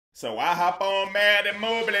So I hop on Madden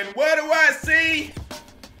Mobile and what do I see?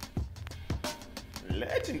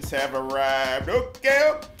 Legends have arrived.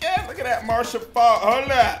 Okay. Look at that Marshall Faulk.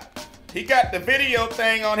 Hold up. He got the video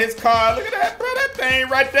thing on his car. Look at that, bro. That thing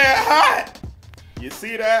right there hot. You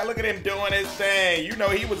see that? Look at him doing his thing. You know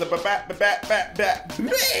he was a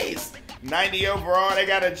beast. 90 overall. They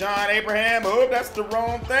got a John Abraham. Oh, that's the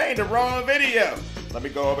wrong thing. The wrong video. Let me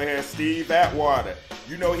go over here. Steve Atwater.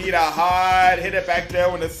 You know he the hard hitter back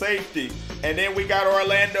there with the safety. And then we got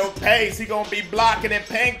Orlando Pace. He gonna be blocking and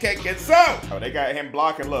pancaking. So, oh, they got him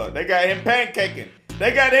blocking. Look, they got him pancaking.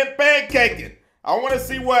 They got him pancaking. I want to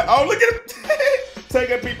see what. Oh, look at him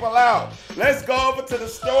taking people out. Let's go over to the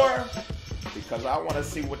store because I want to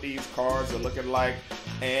see what these cars are looking like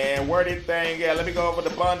and where this thing. Yeah, let me go over the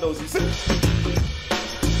bundles. You see?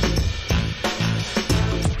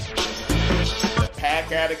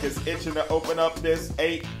 Pack Addict is itching to open up this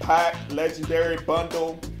 8-pack legendary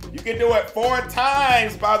bundle. You can do it 4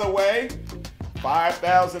 times, by the way.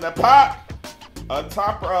 5,000 a pop. A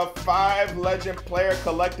topper of 5 legend player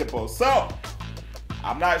collectibles. So,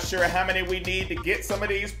 I'm not sure how many we need to get some of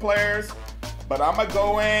these players, but I'm going to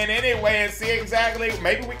go in anyway and see exactly.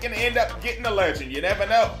 Maybe we can end up getting a legend. You never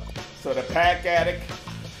know. So, the Pack Addict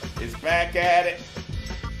is back at it.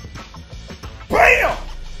 Bam!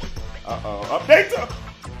 Uh-oh, update to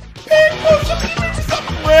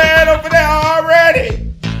something red over there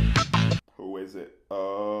already. Who is it?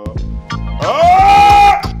 Oh!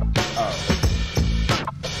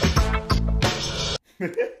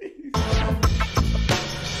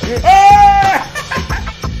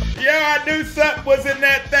 Yo, I knew something was in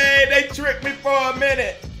that thing. They tricked me for a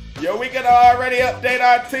minute. Yo, we can already update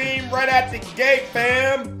our team right at the gate,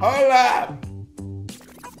 fam. Hold up.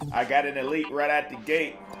 I got an elite right at the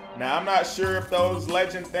gate. Now, I'm not sure if those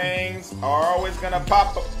legend things are always going to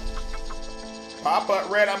pop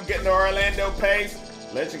up red. I'm getting the Orlando Pace.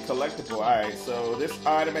 Legend collectible. All right, so this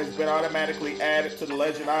item has been automatically added to the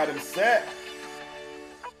legend item set.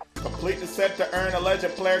 Complete the set to earn a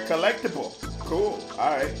legend player collectible. Cool.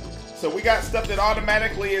 All right. So we got stuff that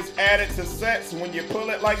automatically is added to sets when you pull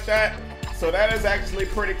it like that. So that is actually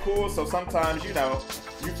pretty cool. So sometimes, you know,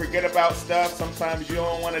 you forget about stuff. Sometimes you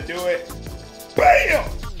don't want to do it. Bam!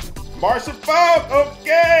 Marshall Faulk,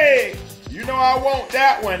 okay. You know I want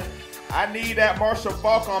that one. I need that Marshall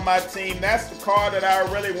Faulk on my team. That's the card that I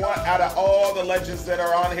really want out of all the legends that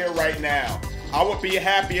are on here right now. I would be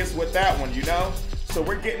happiest with that one, you know? So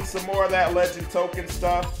we're getting some more of that legend token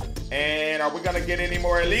stuff. And are we gonna get any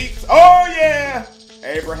more elites? Oh yeah!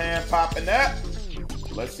 Abraham popping up.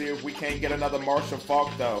 Let's see if we can't get another Marshall Faulk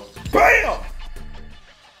though. Bam!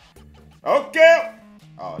 Okay.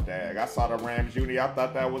 Oh, dang. I saw the Rams Uni. I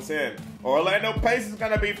thought that was him. Orlando Pace is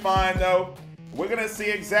going to be fine, though. We're going to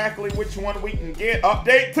see exactly which one we can get.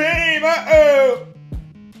 Update team. Uh-oh.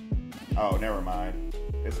 Oh, never mind.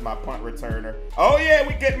 It's my punt returner. Oh, yeah.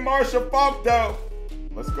 We getting Marshall Faulk, though.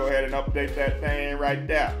 Let's go ahead and update that thing right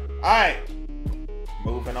there. All right.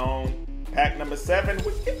 Moving on. Pack number 7.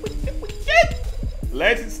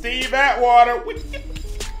 Legend Steve Atwater.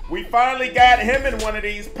 We finally got him in one of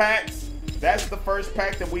these packs. That's the first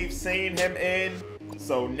pack that we've seen him in.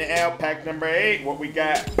 So now pack number 8, what we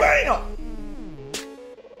got? Bam!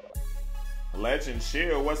 Legend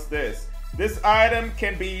Shield, what's this? This item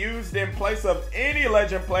can be used in place of any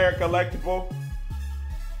legend player collectible.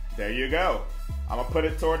 There you go. I'm gonna put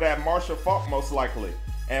it toward that Marshall Faulk most likely.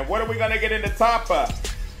 And what are we gonna get in the top up?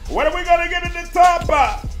 What are we gonna get in the top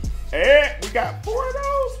up? Hey, we got 4 of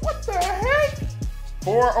those? What the heck?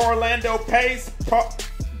 4 Orlando Pace.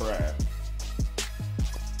 Bruh.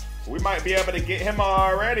 We might be able to get him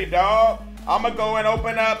already, dog. I'm going to go and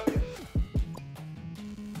open up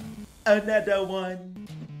another one.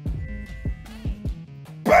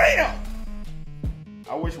 Bam!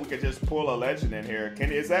 I wish we could just pull a legend in here.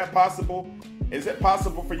 Is that possible? Is it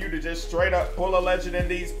possible for you to just straight up pull a legend in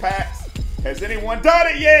these packs? Has anyone done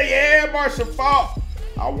it? Yeah, Marshall Faulk.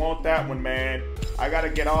 I want that one, man. I got to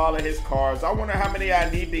get all of his cards. I wonder how many I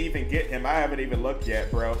need to even get him. I haven't even looked yet,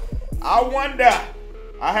 bro. I wonder.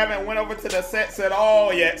 I haven't went over to the sets at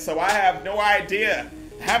all yet, so I have no idea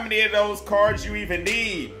how many of those cards you even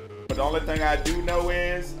need. But the only thing I do know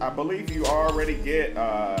is, I believe you already get,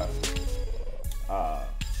 hold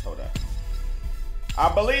up.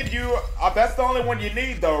 I believe you, that's the only one you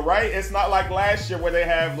need though, right? It's not like last year where they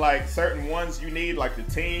have like certain ones you need, like the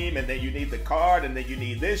team, and then you need the card, and then you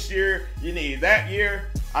need this year, you need that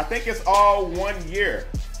year. I think it's all 1 year.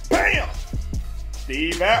 Bam!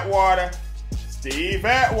 Steve Atwater. Steve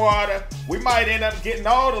Atwater. We might end up getting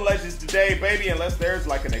all the legends today, baby, unless there's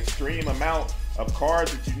like an extreme amount of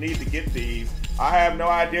cards that you need to get these. I have no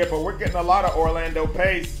idea, but we're getting a lot of Orlando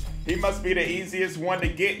Pace. He must be the easiest one to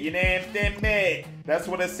get, you know what I'm saying? That's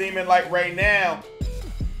what it's seeming like right now.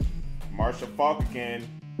 Marshall FAULK again.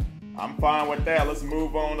 I'm fine with that. Let's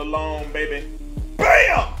move on along, baby.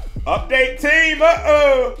 BAM! Update team,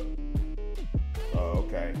 uh-oh. Oh,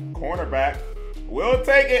 okay. Cornerback. We'll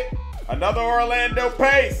take it. Another Orlando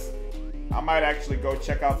Pace. I might actually go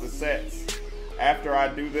check out the sets after I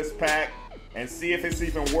do this pack and see if it's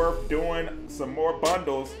even worth doing some more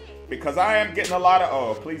bundles, because I am getting a lot of,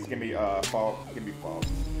 oh, please give me FAULK. Give me FAULK.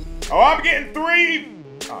 Oh, I'm getting 3.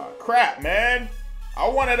 Oh, crap, man. I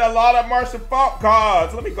wanted a lot of Marshall FAULK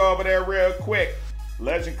cards. Let me go over there real quick.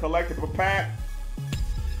 Legend collectible pack.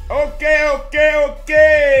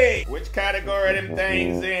 Okay. Which category are them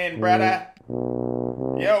things in, brother?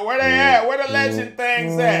 Yo, where they at? Where the legend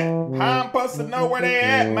things at? How I'm supposed to know where they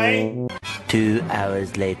at, man? 2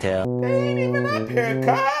 hours later. They ain't even up here,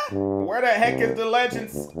 Kai. Where the heck is the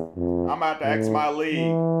legends? I'm about to ask my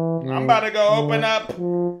league. I'm about to go open up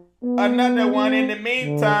another one in the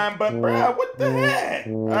meantime, but bro, what the heck?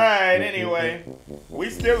 Alright, anyway. We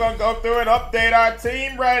still gonna go through and update our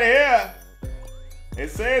team right here. It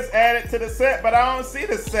says add it to the set, but I don't see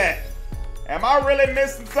the set. Am I really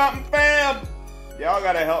missing something, fam? Y'all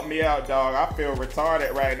gotta help me out, dog. I feel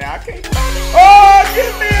retarded right now. I can't. Oh,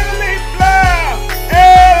 give me an elite flyer!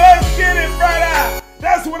 Hey, let's get it, brother!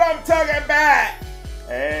 That's what I'm talking about!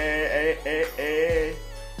 Hey.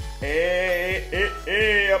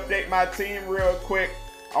 Update my team real quick.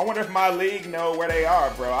 I wonder if my league know where they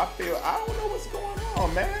are, bro. I don't know what's going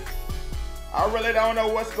on, man. I really don't know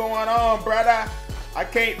what's going on, brother. I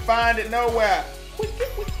can't find it nowhere.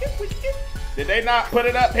 Did they not put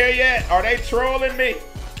it up here yet? Are they trolling me?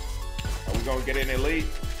 Are we gonna get an elite?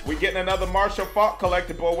 We getting another Marshall FAULK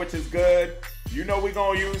collectible, which is good. You know we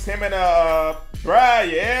gonna use him in a,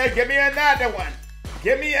 bruh, yeah, give me another one.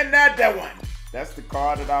 Give me another one. That's the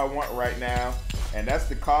card that I want right now. And that's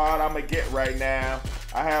the card I'm gonna get right now.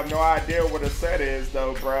 I have no idea what the set is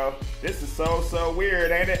though, bro. This is so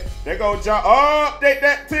weird, ain't it? They go jump, oh, update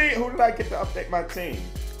that team. Who did I get to update my team?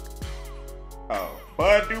 Oh,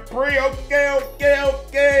 Bud Dupree,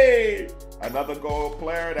 okay. Another gold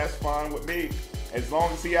player, that's fine with me. As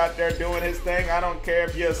long as he out there doing his thing, I don't care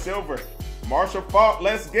if you're a silver. Marshall FAULK,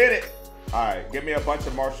 let's get it. All right, give me a bunch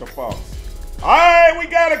of Marshall FAULKs. All right, we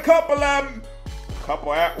got a couple of them.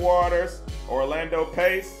 Couple Atwaters, Orlando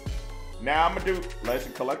Pace. Now I'm gonna do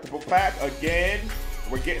Legend Collectible Pack again.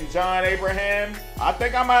 We're getting John Abraham. I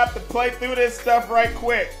think I'm gonna have to play through this stuff right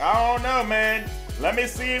quick. I don't know, man. Let me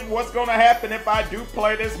see what's gonna happen if I do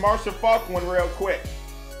play this Marshall FAULK one real quick.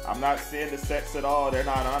 I'm not seeing the sets at all. They're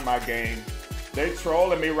not on my game. They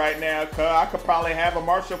trolling me right now, cuz I could probably have a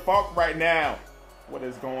Marshall FAULK right now. What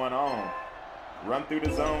is going on? Run through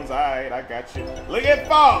the zones. All right, I got you. Look at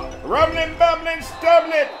FAULK. Rumbling, bumbling,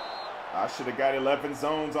 stumbling. I should have got 11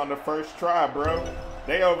 zones on the first try, bro.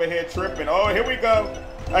 They over here tripping. Oh, here we go.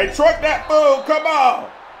 Hey, truck that fool. Come on.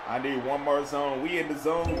 I need one more zone. We in the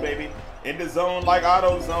zone, baby. In the zone like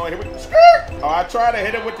auto zone. Here we skirt. Oh, I tried to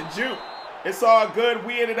hit it with the juke. It's all good.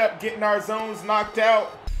 We ended up getting our zones knocked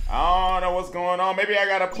out. I don't know what's going on. Maybe I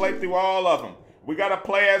got to play through all of them. We got to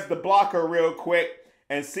play as the blocker real quick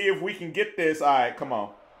and see if we can get this. All right, come on.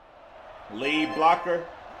 Lead blocker.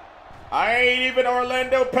 I ain't even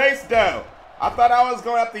Orlando Pace, though. I thought I was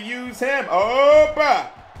going to have to use him. Oh, bruh.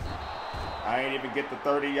 I ain't even get the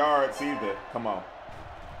 30 yards either. Come on.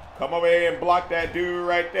 Come over here and block that dude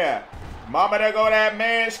right there. Mama, there go that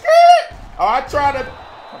man. Skirt. Oh, I tried to.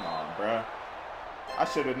 Come on, bruh. I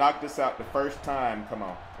should have knocked this out the first time. Come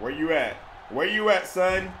on. Where you at? Where you at,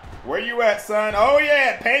 son? Where you at, son? Oh,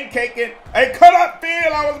 yeah, pancaking. Hey, cut up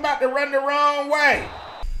field. I was about to run the wrong way.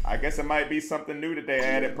 I guess it might be something new that they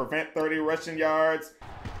added. Prevent 30 rushing yards.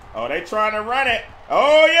 Oh, they trying to run it.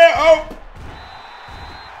 Oh, yeah. Oh.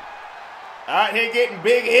 Out here getting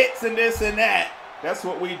big hits and this and that. That's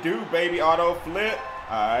what we do, baby. Auto flip.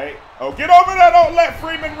 All right. Oh, get over there. Don't let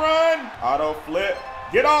Freeman run. Auto flip.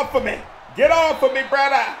 Get off of me. Get off of me,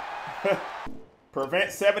 brother. Prevent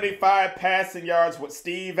 75 passing yards with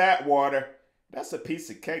Steve Atwater. That's a piece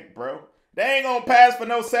of cake, bro. They ain't going to pass for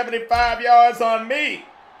no 75 yards on me.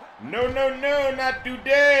 No, not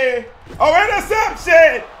today. Oh,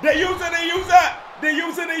 interception. They use it.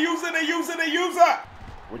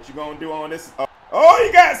 What you going to do on this? Oh,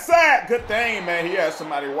 he got sacked. Good thing, man. He had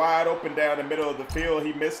somebody wide open down the middle of the field.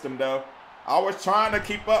 He missed him, though. I was trying to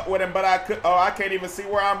keep up with him, but I could. Oh, I can't even see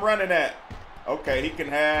where I'm running at. Okay, he can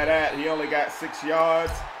have that. He only got 6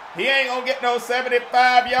 yards. He ain't going to get no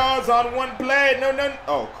 75 yards on one play. No.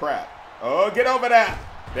 Oh, crap. Oh, get over that.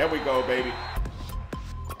 There we go, baby.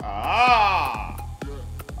 Ah.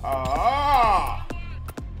 Oh,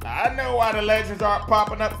 I know why the legends aren't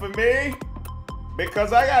popping up for me.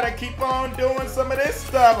 Because I gotta keep on doing some of this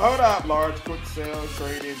stuff. Hold up. Large quick sale,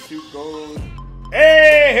 trade in 2 gold.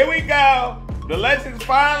 Hey, here we go. The legends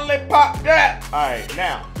finally popped up. All right,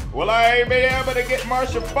 now, will I be able to get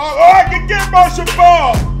Marshall Faulk? Oh, I can get Marshall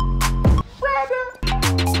Faulk.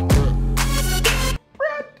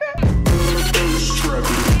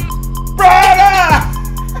 Brother.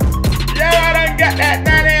 Yeah, I done got that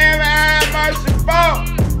 90 Marshall Faulk.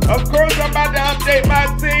 Of course, I'm about to update my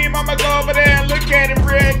team. I'ma go over there and look at him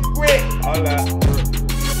real quick. Hold up.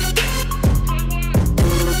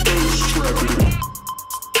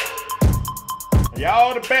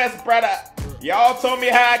 Y'all the best, brother. Y'all told me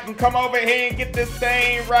how I can come over here and get this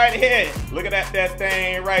thing right here. Look at that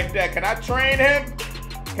thing right there. Can I train him?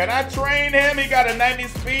 Can I train him? He got a 90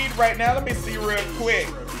 speed right now. Let me see real quick.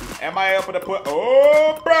 Am I able to put...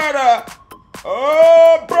 Oh, brother.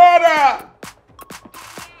 Oh, brother.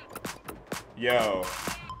 Yo.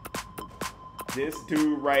 This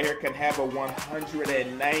dude right here can have a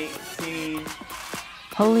 119.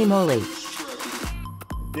 Holy moly.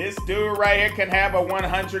 This dude right here can have a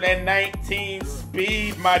 119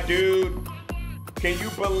 speed, my dude. Can you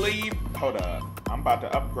believe? Hold up. I'm about to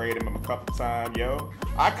upgrade him a couple times, yo.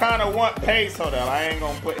 I kind of want pace. Hold up. I ain't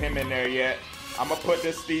going to put him in there yet. I'm going to put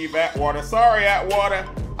this Steve Atwater. Sorry, Atwater.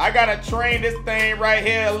 I got to train this thing right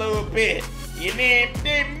here a little bit. You need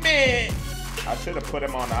me. I should have put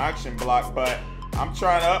him on the auction block, but I'm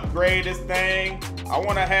trying to upgrade this thing. I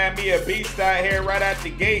want to have me a beast out here right out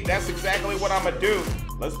the gate. That's exactly what I'm going to do.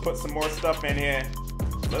 Let's put some more stuff in here.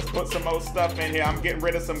 Let's put some more stuff in here. I'm getting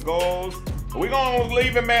rid of some goals. We're going to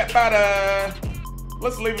leave him at about a...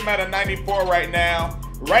 Let's leave him at a 94 right now.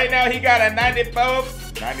 Right now, he got a 95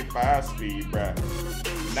 speed, bruh.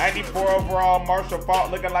 94 overall. Marshall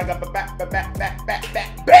Faulk looking like a beast.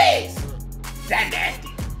 That nasty.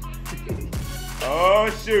 Oh,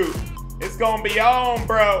 shoot. It's going to be on,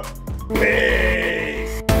 bro. Big.